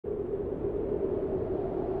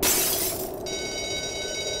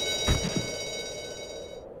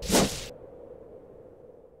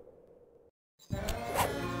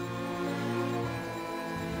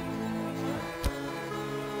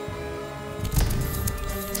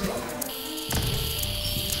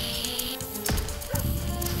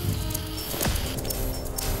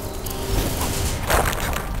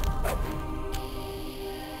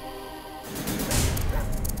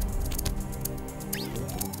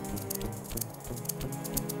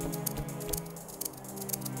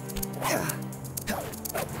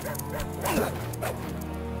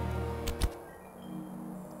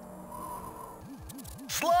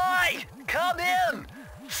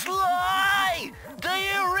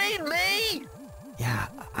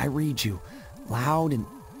I read you. Loud and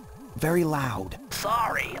very loud.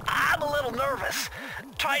 Sorry, I'm a little nervous.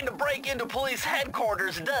 Trying to break into police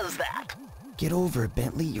headquarters does that. Get over it,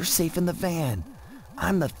 Bentley. You're safe in the van.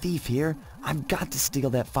 I'm the thief here. I've got to steal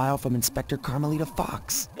that file from Inspector Carmelita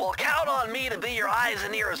Fox. Well, count on me to be your eyes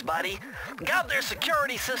and ears, buddy. Got their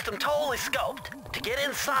security system totally scoped. To get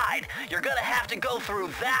inside, you're gonna have to go through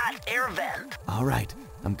that air vent. All right,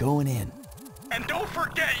 I'm going in. And don't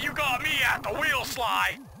forget you got me at the wheel,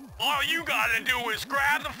 Sly. All you gotta do is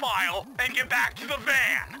grab the file and get back to the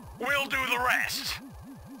van. We'll do the rest.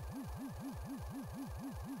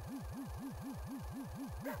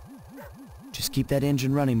 Just keep that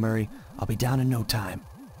engine running, Murray. I'll be down in no time.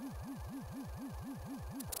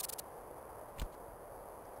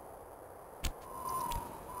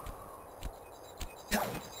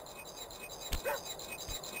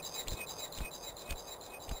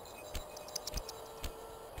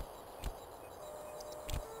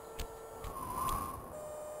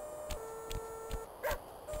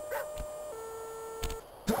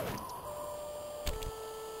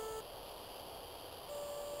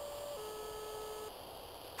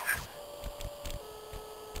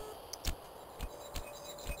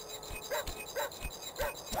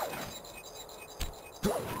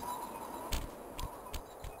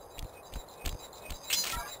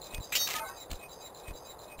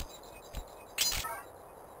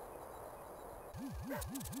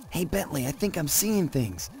 Hey, Bentley, I think I'm seeing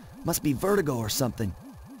things. Must be vertigo or something.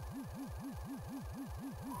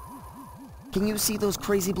 Can you see those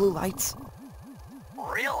crazy blue lights?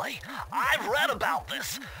 Really? I've read about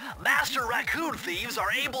this. Master raccoon thieves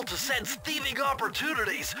are able to sense thieving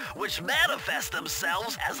opportunities, which manifest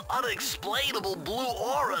themselves as unexplainable blue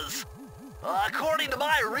auras. According to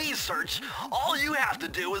my research, all you have to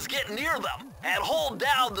do is get near them and hold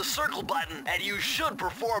down the circle button, and you should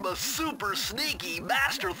perform a super sneaky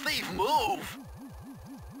master thief move.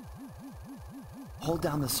 Hold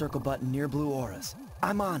down the circle button near blue auras.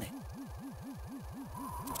 I'm on it.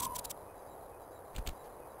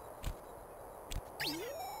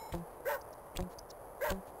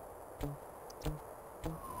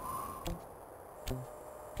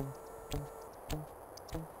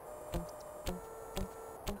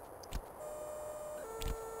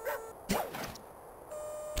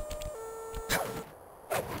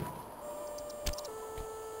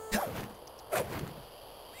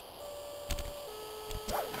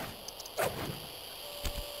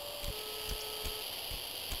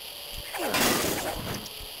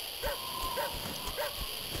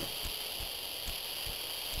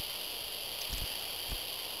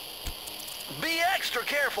 Be extra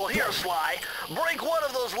careful here, Sly. Break one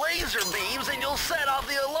of those laser beams and you'll set off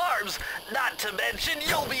the alarms. Not to mention,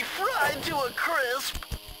 you'll be fried to a crisp.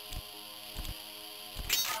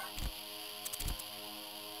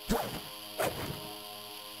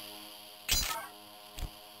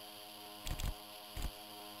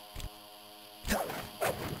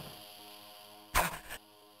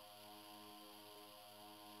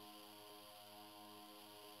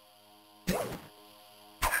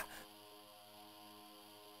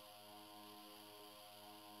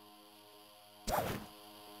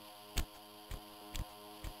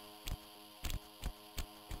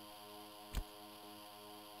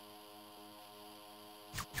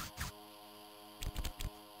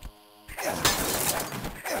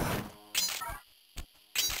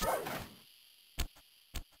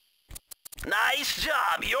 Nice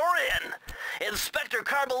job, you're in. Inspector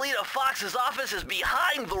Carmelita Fox's office is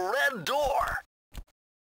behind the red door.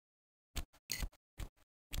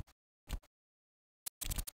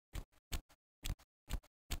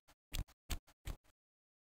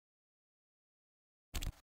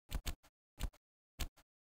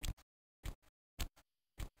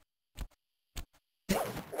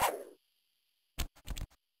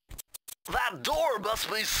 That door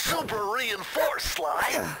must be super reinforced,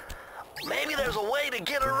 Sly. Maybe there's a way to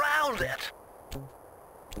get around it.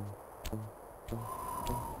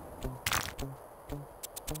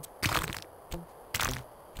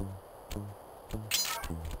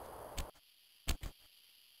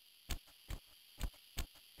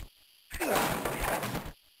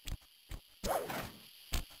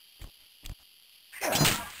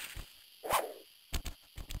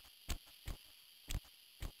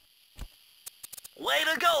 Way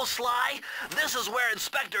to go, Sly! This is where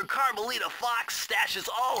Inspector Carmelita Fox stashes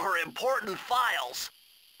all her important files.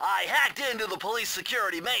 I hacked into the police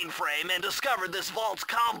security mainframe and discovered this vault's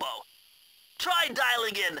combo. Try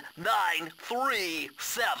dialing in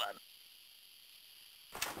 937.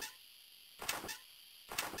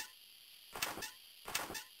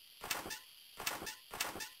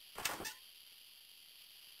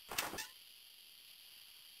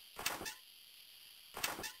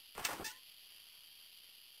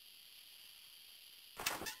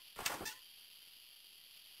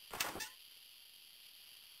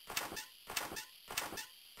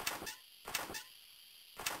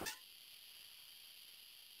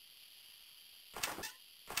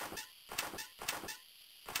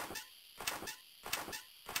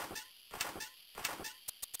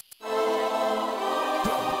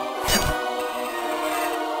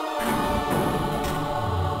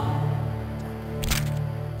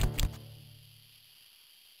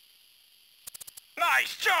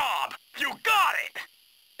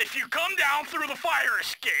 through the fire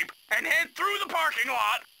escape and head through the parking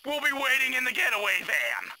lot. We'll be waiting in the getaway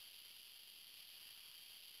van.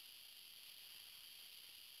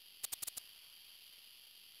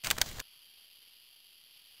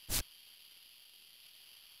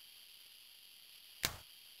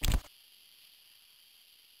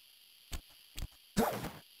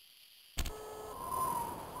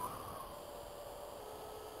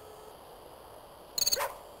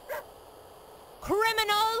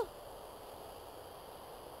 Criminal!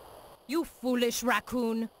 You foolish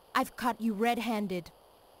raccoon. I've caught you red-handed.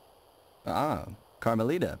 Ah,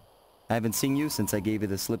 Carmelita. I haven't seen you since I gave you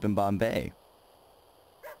the slip in Bombay.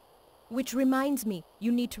 Which reminds me,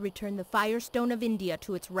 you need to return the Firestone of India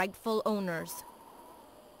to its rightful owners.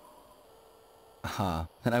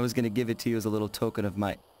 And I was gonna give it to you as a little token of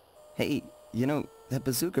my... Hey, you know, that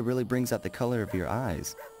bazooka really brings out the color of your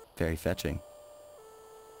eyes. Very fetching.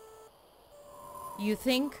 You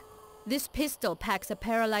think? This pistol packs a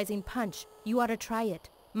paralyzing punch. You ought to try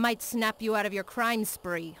it. Might snap you out of your crime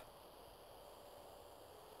spree.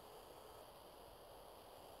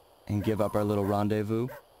 And give up our little rendezvous?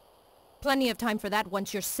 Plenty of time for that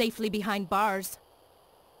once you're safely behind bars.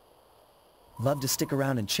 Love to stick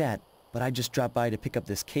around and chat, but I just dropped by to pick up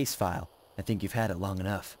this case file. I think you've had it long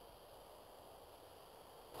enough.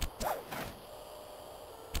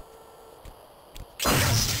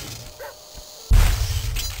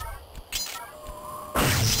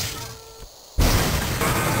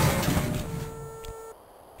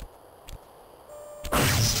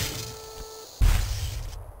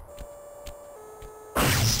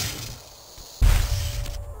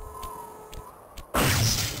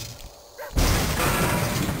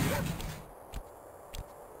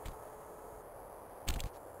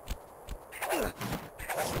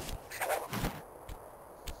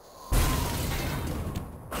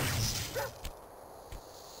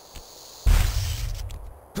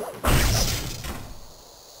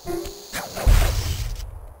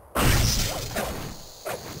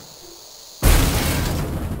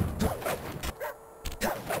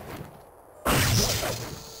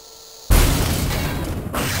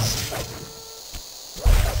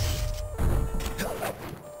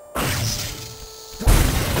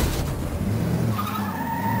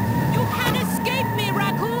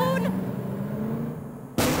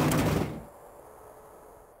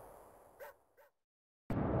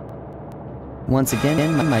 Once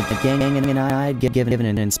again, my gang and I had given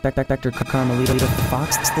an Inspector Carmelita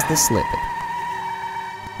Fox the slip.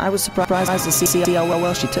 I was surprised to see how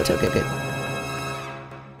well she took it.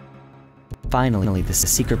 Finally, the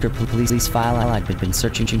secret police file I'd been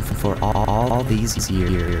searching for all these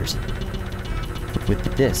years. With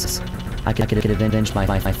this, I could avenge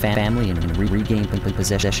my family and regain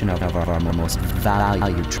possession of our most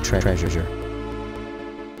valued treasure.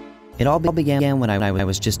 It all began when I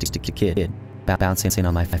was just a kid, bouncing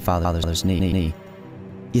on my father's knee.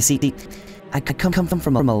 You see, I come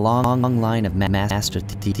from a long line of master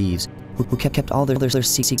thieves who kept all their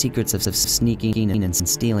secrets of sneaking and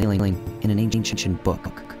stealing in an ancient book.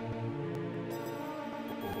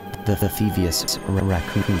 The Thievius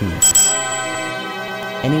Raccoonus.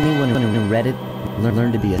 Anyone who read it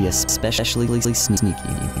learned to be especially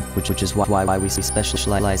sneaky, which is why we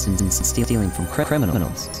specialize in stealing from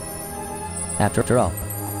criminals. After all,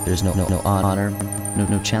 there's no honor,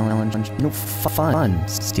 no challenge, no fun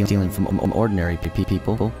stealing from ordinary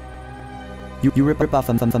people. You rip off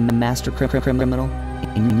a master criminal,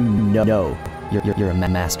 and you know you're a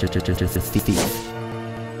master thief.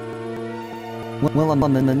 Well,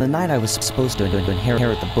 on the night I was supposed to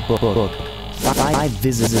inherit the book, 5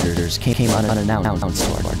 visitors came unannounced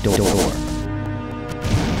to our door.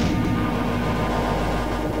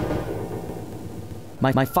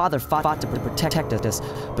 My father fought to protect us,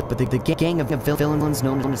 but the gang of villains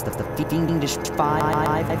known as the Fiendish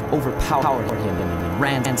Five overpowered him and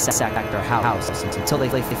ransacked our house until they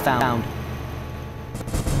found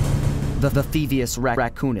the Thievius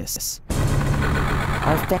Raccoonus.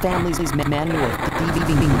 Our family's manual of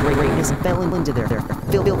thieving greatness fell into their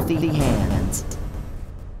filthy hands.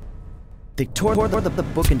 They tore the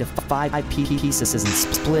book into 5 pieces and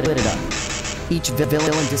split it up. Each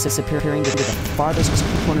villain disappearing to the farthest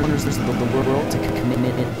corners of the world to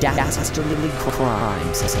commit dastardly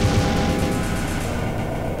crimes.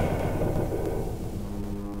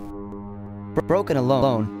 Broken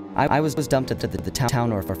alone, I was dumped into the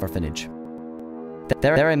town orphanage.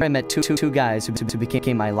 There I met two guys who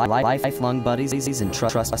became my lifelong buddies and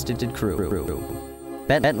trusted crew.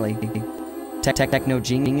 Bentley, techno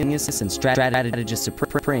genius and strategist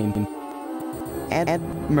supreme,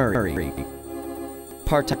 and Murray,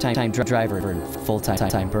 part-time driver and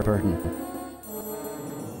full-time burden.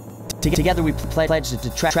 Together we pledged to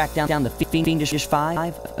track down the fiendish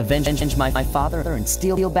five, avenge my father, and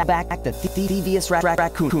steal back the Thievius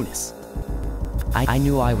Raccoonus. I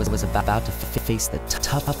knew I was about to face the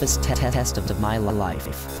toughest test of my life.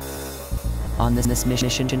 On this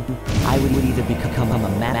mission, I would either become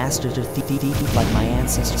a master thief like my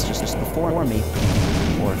ancestors before me,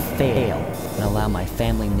 or fail and allow my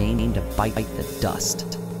family name to bite the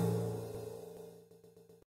dust.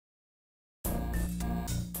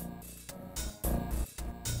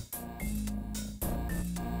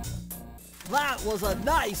 That was a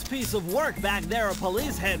nice piece of work back there at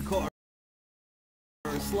police headquarters,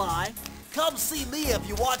 Sly. Come see me if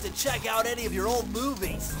you want to check out any of your old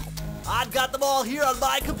movies. I've got them all here on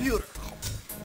my computer.